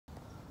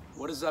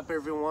What is up,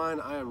 everyone?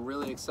 I am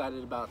really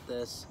excited about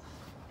this.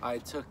 I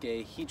took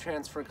a heat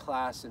transfer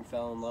class and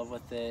fell in love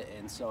with it,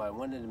 and so I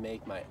wanted to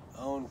make my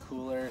own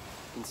cooler. You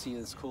can see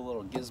this cool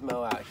little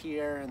gizmo out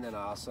here, and then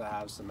I also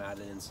have some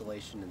added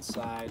insulation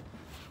inside.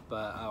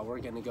 But we're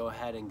gonna go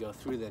ahead and go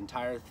through the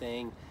entire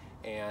thing,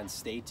 and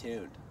stay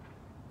tuned.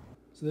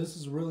 So this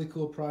is a really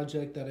cool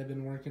project that I've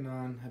been working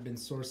on. I've been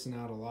sourcing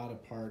out a lot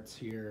of parts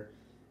here,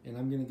 and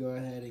I'm going to go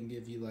ahead and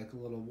give you like a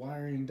little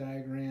wiring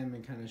diagram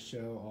and kind of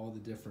show all the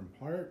different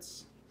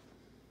parts.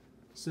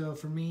 So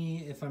for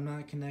me, if I'm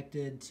not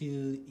connected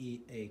to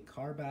a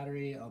car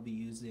battery, I'll be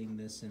using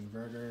this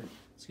inverter.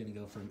 It's going to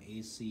go from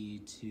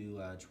AC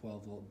to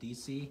 12 volt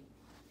DC.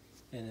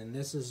 And then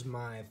this is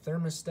my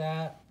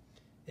thermostat.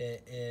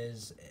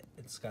 It's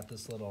got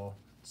this little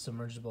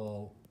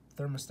submergible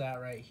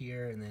thermostat right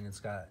here, and then it's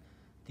got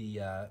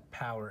the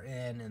power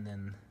in and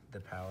then the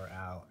power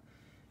out.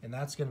 And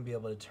that's going to be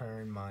able to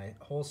turn my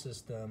whole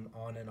system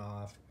on and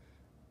off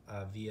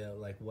via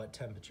like what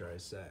temperature I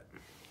set.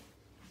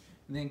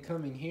 And then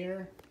coming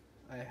here,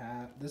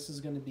 this is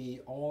going to be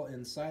all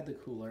inside the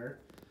cooler.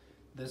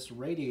 This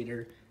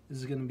radiator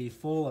is going to be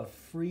full of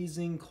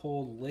freezing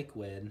cold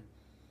liquid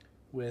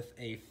with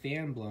a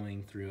fan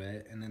blowing through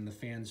it, and then the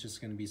fan's just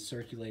going to be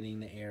circulating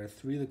the air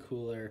through the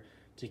cooler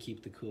to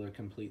keep the cooler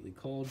completely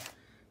cold.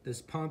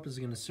 This pump is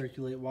going to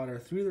circulate water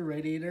through the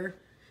radiator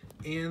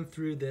and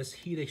through this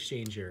heat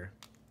exchanger.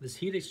 This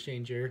heat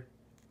exchanger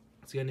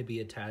is going to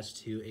be attached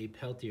to a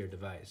Peltier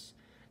device.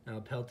 Now,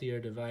 a Peltier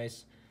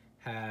device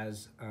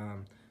has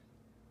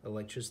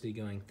electricity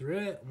going through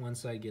it. One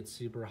side gets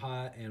super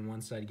hot and one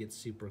side gets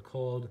super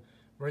cold.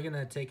 We're going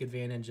to take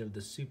advantage of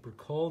the super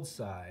cold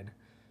side,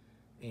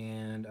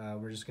 and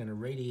we're just going to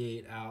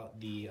radiate out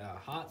the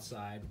hot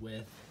side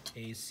with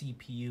a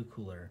CPU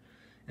cooler.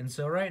 And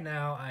so right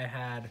now I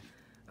had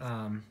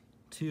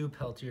two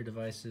Peltier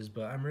devices,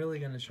 but I'm really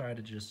going to try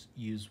to just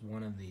use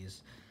one of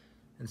these.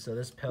 And so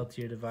this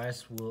Peltier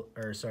device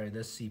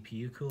this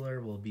CPU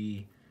cooler will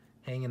be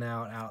hanging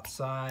out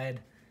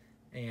outside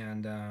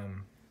and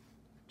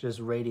just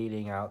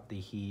radiating out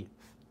the heat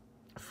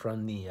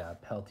from the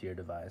Peltier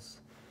device.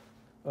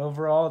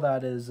 Overall,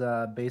 that is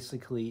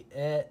basically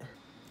it.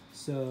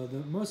 So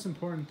the most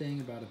important thing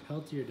about a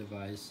Peltier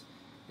device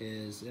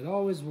is it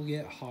always will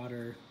get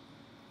hotter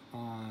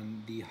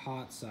on the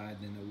hot side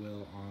than it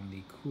will on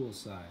the cool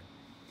side.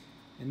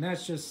 And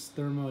that's just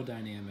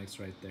thermodynamics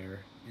right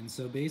there. And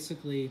so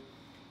basically,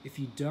 if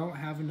you don't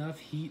have enough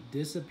heat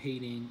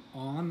dissipating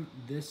on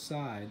this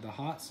side, the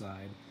hot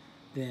side,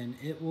 then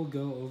it will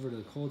go over to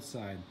the cold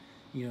side.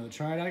 You know,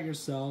 try it out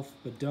yourself,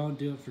 but don't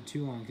do it for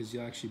too long because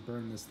you'll actually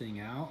burn this thing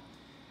out.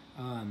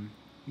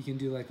 You can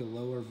do like a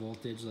lower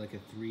voltage, like a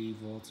 3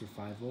 volts or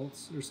 5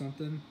 volts or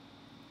something,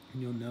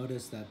 and you'll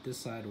notice that this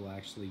side will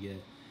actually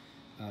get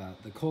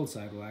the cold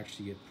side will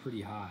actually get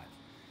pretty hot.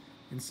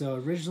 And so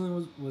originally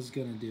what I was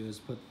gonna do is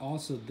put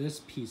also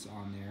this piece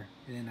on there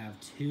and then have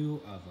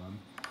two of them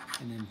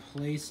and then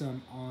place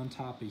them on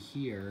top of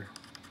here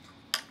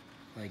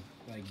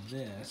like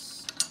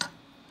this,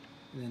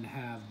 and then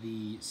have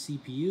the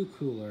CPU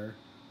cooler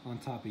on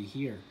top of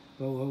here.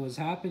 But what was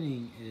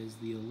happening is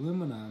the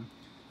aluminum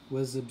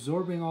was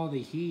absorbing all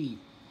the heat,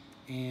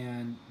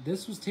 and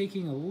this was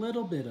taking a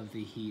little bit of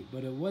the heat,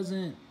 but it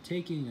wasn't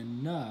taking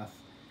enough.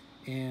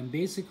 And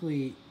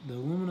basically the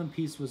aluminum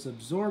piece was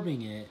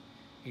absorbing it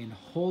and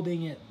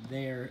holding it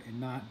there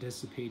and not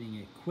dissipating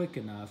it quick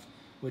enough,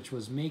 which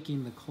was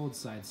making the cold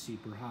side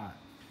super hot.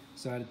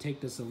 So I had to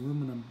take this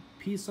aluminum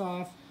piece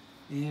off,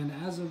 and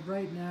as of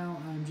right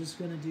now, I'm just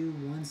gonna do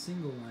one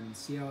single one and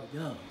see how it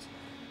goes.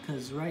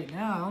 Because right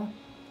now,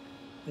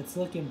 it's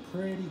looking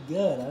pretty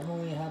good. I've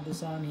only had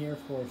this on here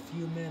for a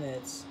few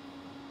minutes,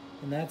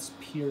 and that's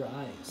pure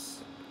ice.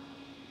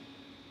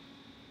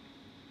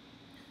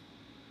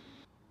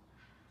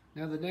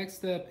 Now the next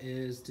step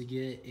is to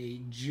get a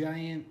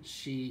giant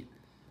sheet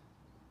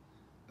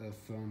of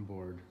foam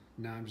board.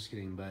 No, I'm just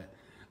kidding, but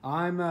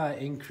I'm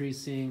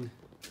increasing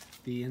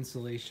the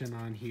insulation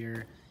on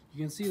here. You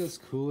can see this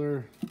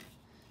cooler,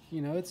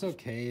 you know, it's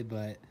okay,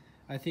 but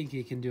I think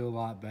it can do a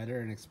lot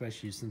better, and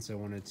especially since I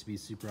want it to be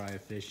super high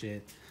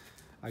efficient.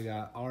 I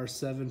got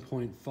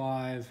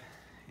R7.5,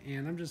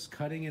 and I'm just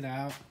cutting it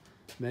out,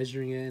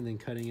 measuring it, and then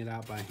cutting it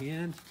out by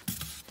hand.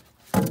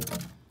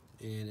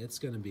 And it's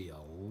going to be a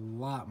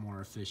lot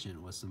more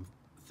efficient with some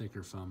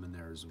thicker foam in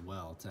there as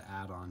well to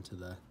add on to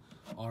the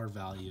R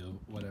value,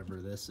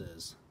 whatever this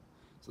is.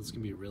 So it's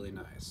going to be really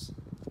nice.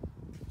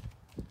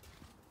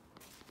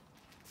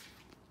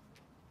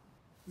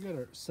 We got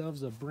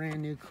ourselves a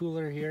brand new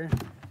cooler here.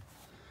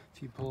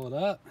 If you pull it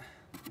up,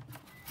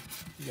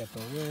 you got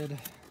the lid.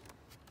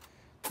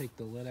 Take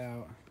the lid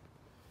out,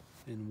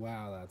 and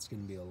wow, that's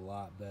going to be a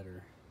lot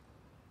better.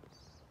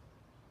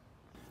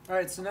 All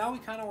right, so now we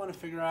kind of want to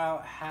figure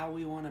out how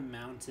we want to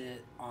mount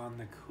it on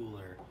the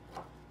cooler.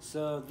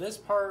 So this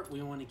part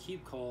we want to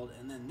keep cold,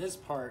 and then this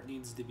part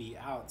needs to be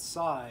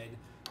outside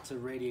to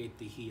radiate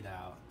the heat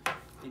out.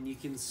 And you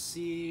can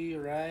see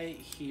right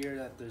here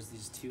that there's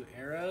these two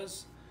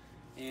arrows,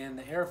 and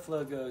the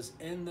airflow goes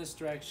in this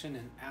direction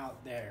and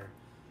out there.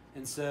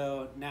 And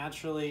so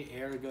naturally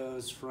air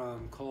goes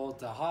from cold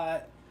to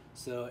hot,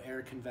 so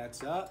air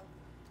convects up,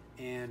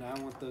 and I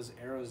want those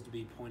arrows to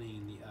be pointing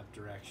in the up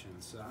direction.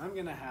 So I'm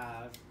gonna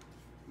have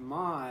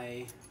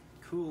my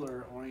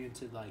cooler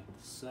oriented like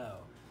so.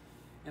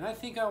 And I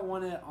think I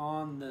want it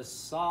on the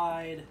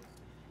side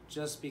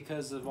just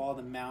because of all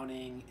the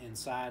mounting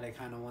inside. I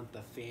kind of want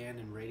the fan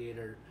and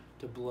radiator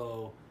to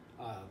blow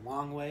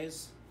long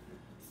ways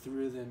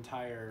through the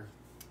entire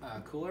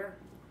cooler.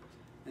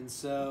 And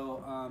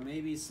so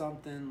maybe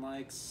something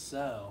like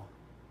so.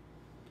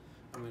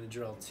 I'm going to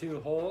drill 2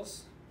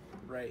 holes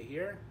right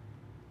here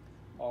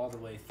all the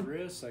way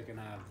through so I can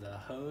have the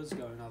hose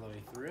going all the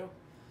way through,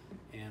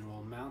 and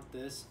we'll mount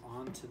this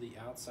onto the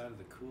outside of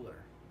the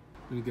cooler.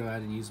 I'm going to go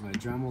ahead and use my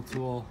Dremel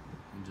tool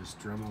and just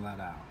Dremel that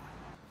out.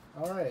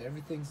 Alright,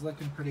 everything's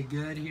looking pretty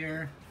good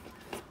here.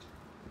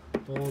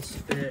 Holes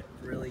fit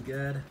really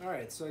good.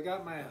 Alright, so I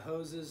got my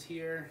hoses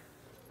here.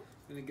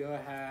 I'm going to go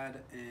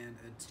ahead and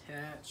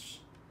attach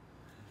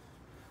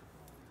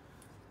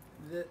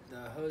the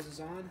hoses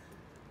on.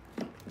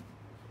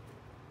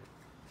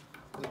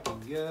 Looking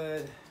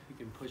good. You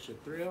can push it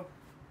through.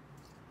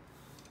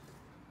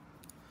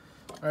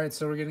 Alright,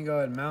 so we're going to go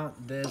ahead and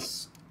mount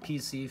this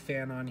PC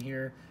fan on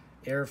here.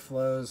 Air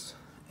flows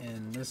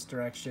in this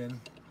direction,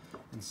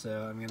 and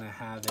so I'm going to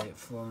have it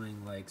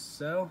flowing like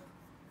so.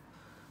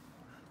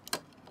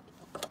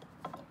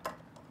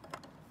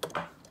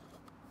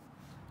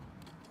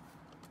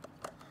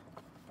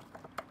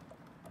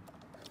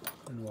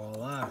 And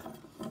voila.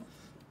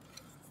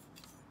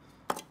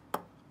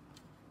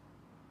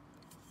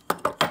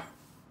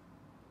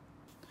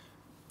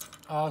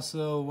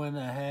 Also went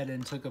ahead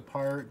and took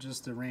apart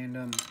just a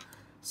random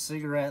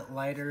cigarette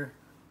lighter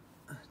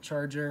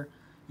charger,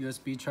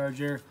 USB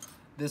charger.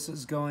 This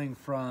is going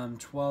from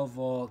 12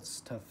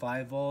 volts to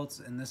 5 volts,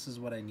 and this is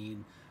what I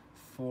need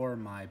for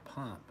my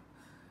pump.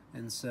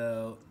 And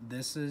so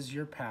this is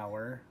your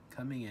power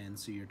coming in,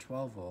 so your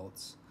 12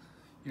 volts.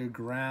 Your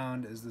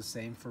ground is the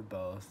same for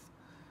both.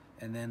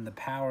 And then the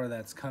power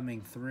that's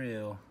coming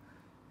through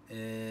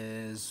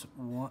is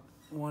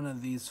one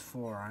of these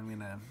 4. I'm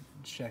gonna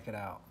check it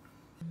out.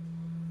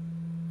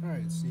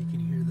 Alright, so you can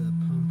hear the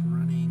pump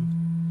running.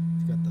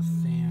 It's got the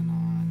fan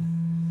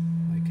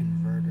on, my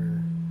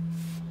converter.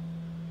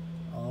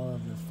 All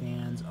of the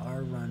fans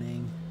are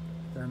running.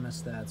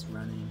 Thermostat's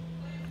running.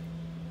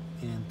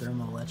 And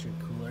thermoelectric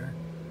cooler.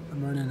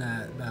 I'm running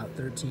at about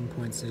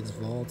 13.6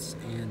 volts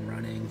and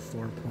running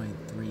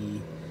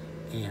 4.3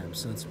 amps.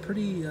 So it's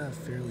pretty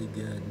fairly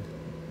good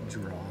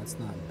draw. It's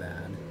not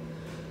bad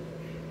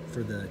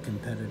for the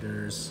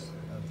competitors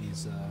of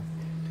these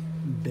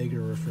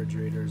bigger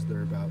refrigerators.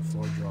 They're about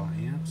 4 draw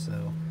amps,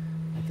 so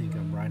I think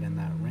I'm right in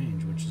that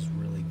range, which is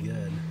really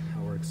good. I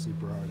work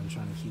super hard. I'm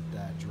trying to keep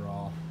that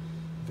draw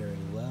very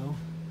low.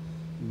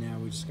 Now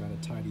we just got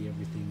to tidy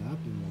everything up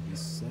and we'll be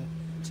set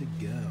to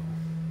go.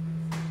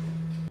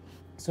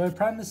 So I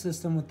primed the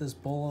system with this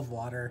bowl of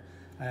water.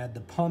 I had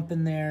the pump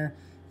in there,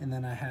 and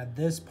then I had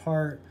this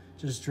part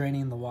just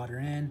draining the water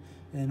in.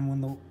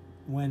 And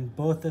when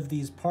both of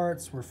these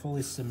parts were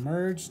fully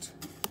submerged,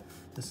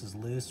 this is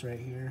loose right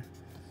here,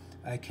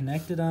 I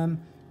connected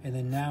them, and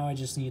then now I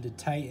just need to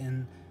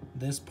tighten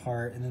this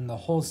part, and then the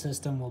whole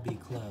system will be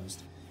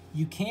closed.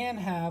 You can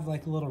have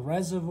like a little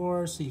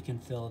reservoir so you can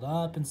fill it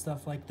up and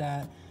stuff like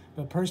that,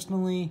 but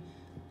personally,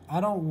 I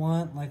don't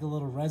want like a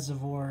little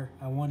reservoir.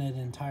 I want an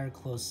entire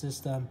closed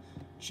system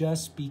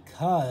just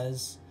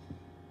because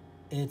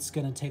it's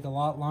going to take a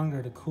lot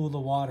longer to cool the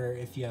water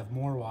if you have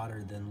more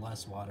water than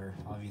less water,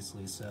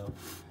 obviously. So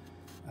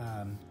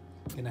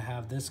going to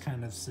have this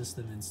kind of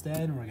system instead,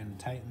 and we're going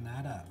to tighten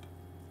that up.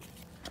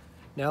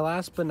 Now,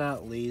 last but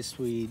not least,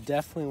 we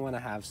definitely want to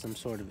have some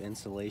sort of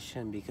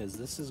insulation because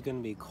this is going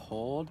to be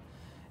cold,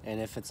 and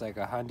if it's like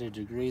 100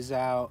 degrees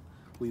out,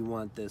 we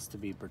want this to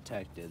be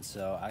protected.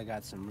 So I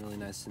got some really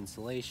nice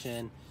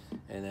insulation,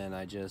 and then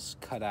I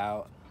just cut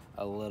out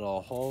a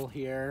little hole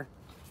here,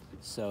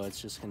 so it's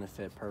just going to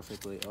fit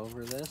perfectly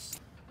over this.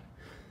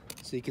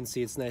 So you can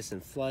see it's nice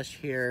and flush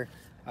here.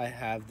 I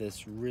have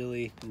this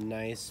really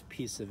nice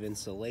piece of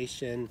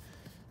insulation.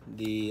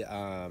 The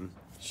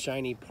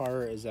shiny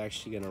part is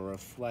actually going to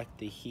reflect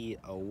the heat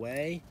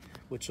away,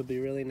 which will be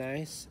really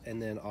nice.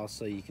 And then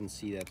also you can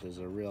see that there's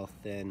a real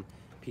thin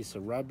piece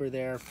of rubber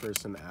there for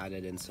some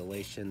added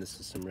insulation. This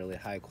is some really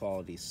high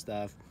quality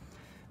stuff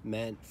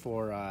meant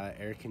for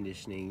air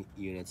conditioning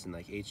units and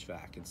like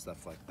HVAC and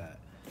stuff like that.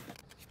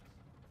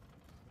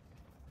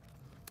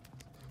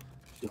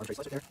 Do you want to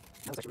trace there?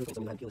 Now it's actually really clean,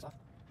 so I'm going to peel this off.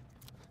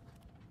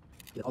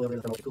 Get it all over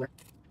the thermoelectric cooler.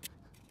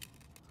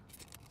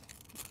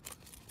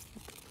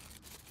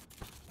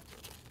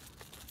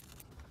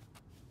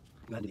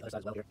 Go ahead and do the other side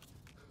as well here.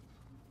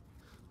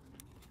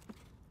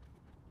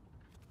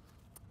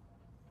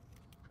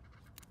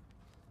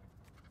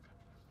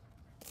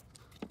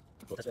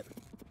 We'll test it.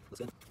 Looks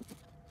good.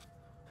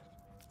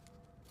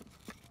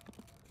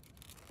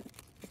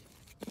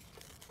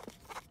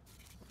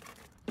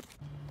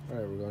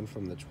 Alright, we're going going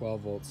from the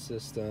 12-volt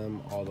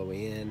system all the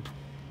way in.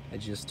 I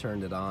just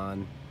turned it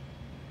on.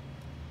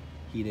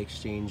 Heat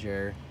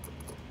exchanger,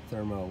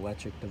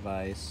 thermoelectric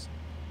device,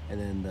 and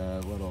then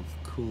the little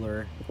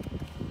cooler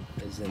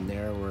is in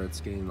there where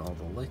it's getting all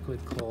the liquid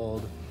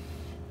cold.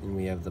 And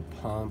we have the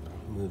pump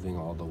moving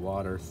all the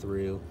water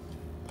through.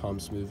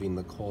 Pumps moving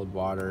the cold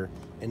water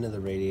into the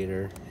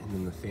radiator, and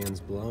then the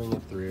fans blowing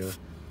it through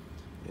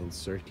and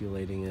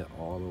circulating it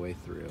all the way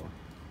through.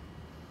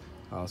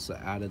 I also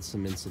added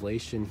some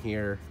insulation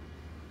here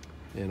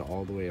and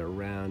all the way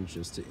around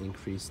just to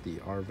increase the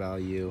R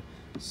value,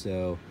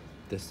 so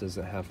this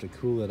doesn't have to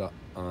cool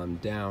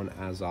it down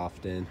as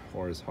often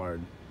or as hard.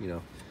 You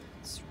know,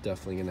 it's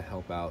definitely going to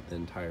help out the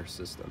entire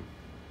system.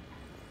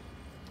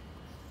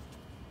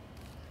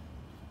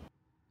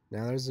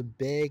 Now there's a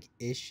big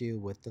issue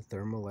with the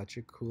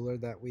thermoelectric cooler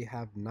that we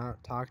have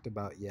not talked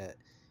about yet.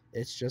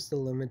 It's just a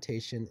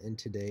limitation in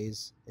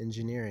today's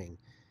engineering.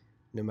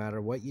 No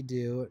matter what you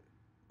do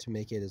to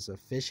make it as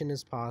efficient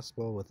as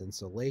possible with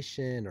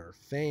insulation or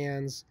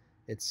fans,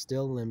 it's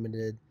still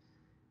limited.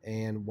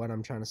 And what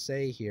I'm trying to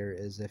say here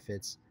is if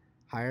it's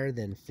higher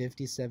than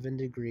 57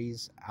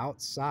 degrees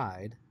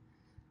outside,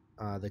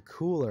 the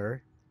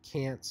cooler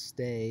can't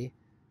stay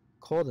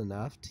cold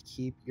enough to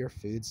keep your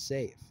food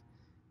safe.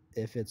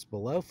 If it's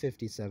below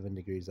 57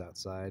 degrees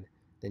outside,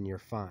 then you're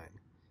fine.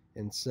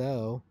 And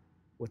so,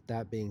 with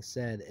that being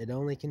said, it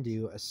only can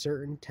do a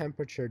certain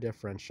temperature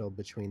differential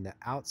between the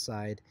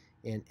outside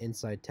and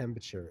inside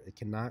temperature. It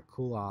cannot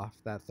cool off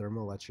that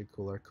thermoelectric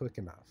cooler quick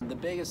enough. The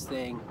biggest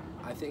thing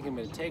I think I'm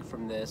going to take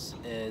from this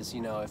is,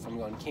 you know, if I'm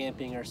going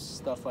camping or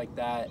stuff like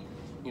that,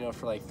 you know,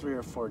 for like 3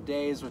 or 4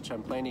 days, which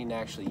I'm planning to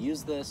actually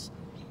use this,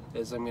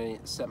 is I'm going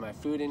to set my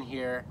food in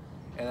here,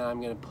 and then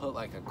I'm going to put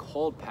like a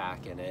cold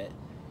pack in it.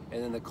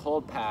 And then the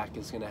cold pack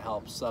is going to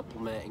help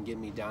supplement and get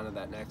me down to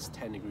that next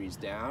 10 degrees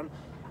down.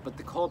 But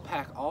the cold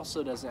pack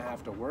also doesn't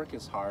have to work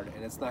as hard,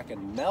 and it's not going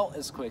to melt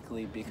as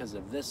quickly because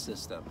of this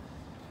system.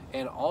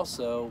 And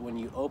also, when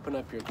you open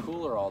up your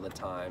cooler all the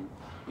time,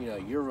 you know,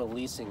 you're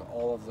releasing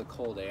all of the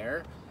cold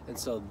air. And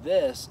so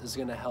this is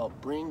going to help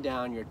bring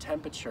down your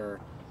temperature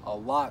a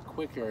lot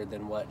quicker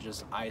than what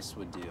just ice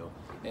would do.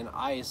 And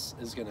ice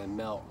is going to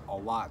melt a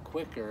lot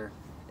quicker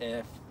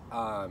if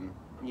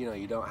you know,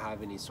 you don't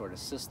have any sort of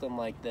system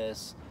like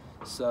this.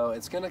 So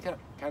it's going to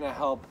kind of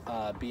help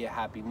be a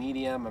happy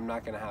medium. I'm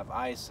not going to have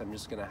ice. I'm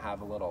just going to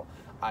have a little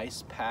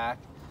ice pack.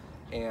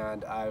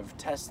 And I've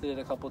tested it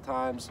a couple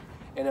times,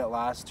 and it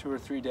lasts 2 or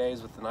 3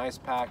 days with an ice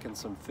pack and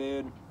some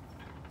food.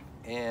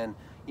 And,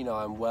 you know,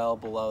 I'm well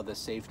below the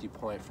safety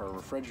point for a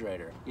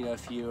refrigerator. You know,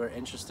 if you are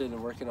interested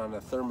in working on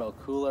a thermo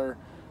cooler,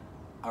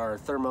 our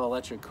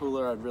thermoelectric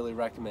cooler, I'd really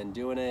recommend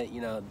doing it.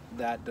 You know,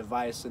 that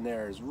device in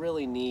there is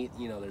really neat.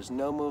 You know, there's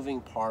no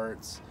moving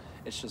parts.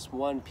 It's just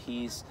one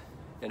piece,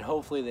 and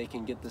hopefully they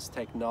can get this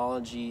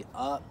technology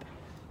up,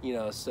 you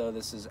know, so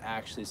this is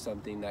actually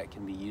something that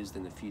can be used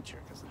in the future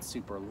because it's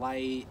super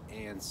light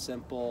and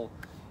simple.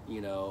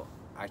 You know,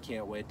 I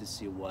can't wait to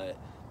see what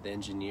the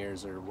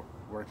engineers are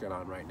working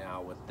on right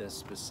now with this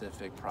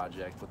specific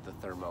project with the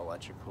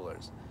thermoelectric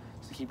coolers.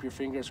 So keep your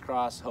fingers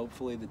crossed.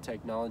 Hopefully the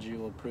technology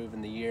will improve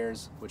in the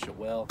years, which it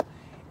will.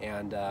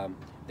 And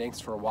thanks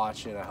for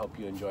watching. I hope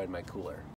you enjoyed my cooler.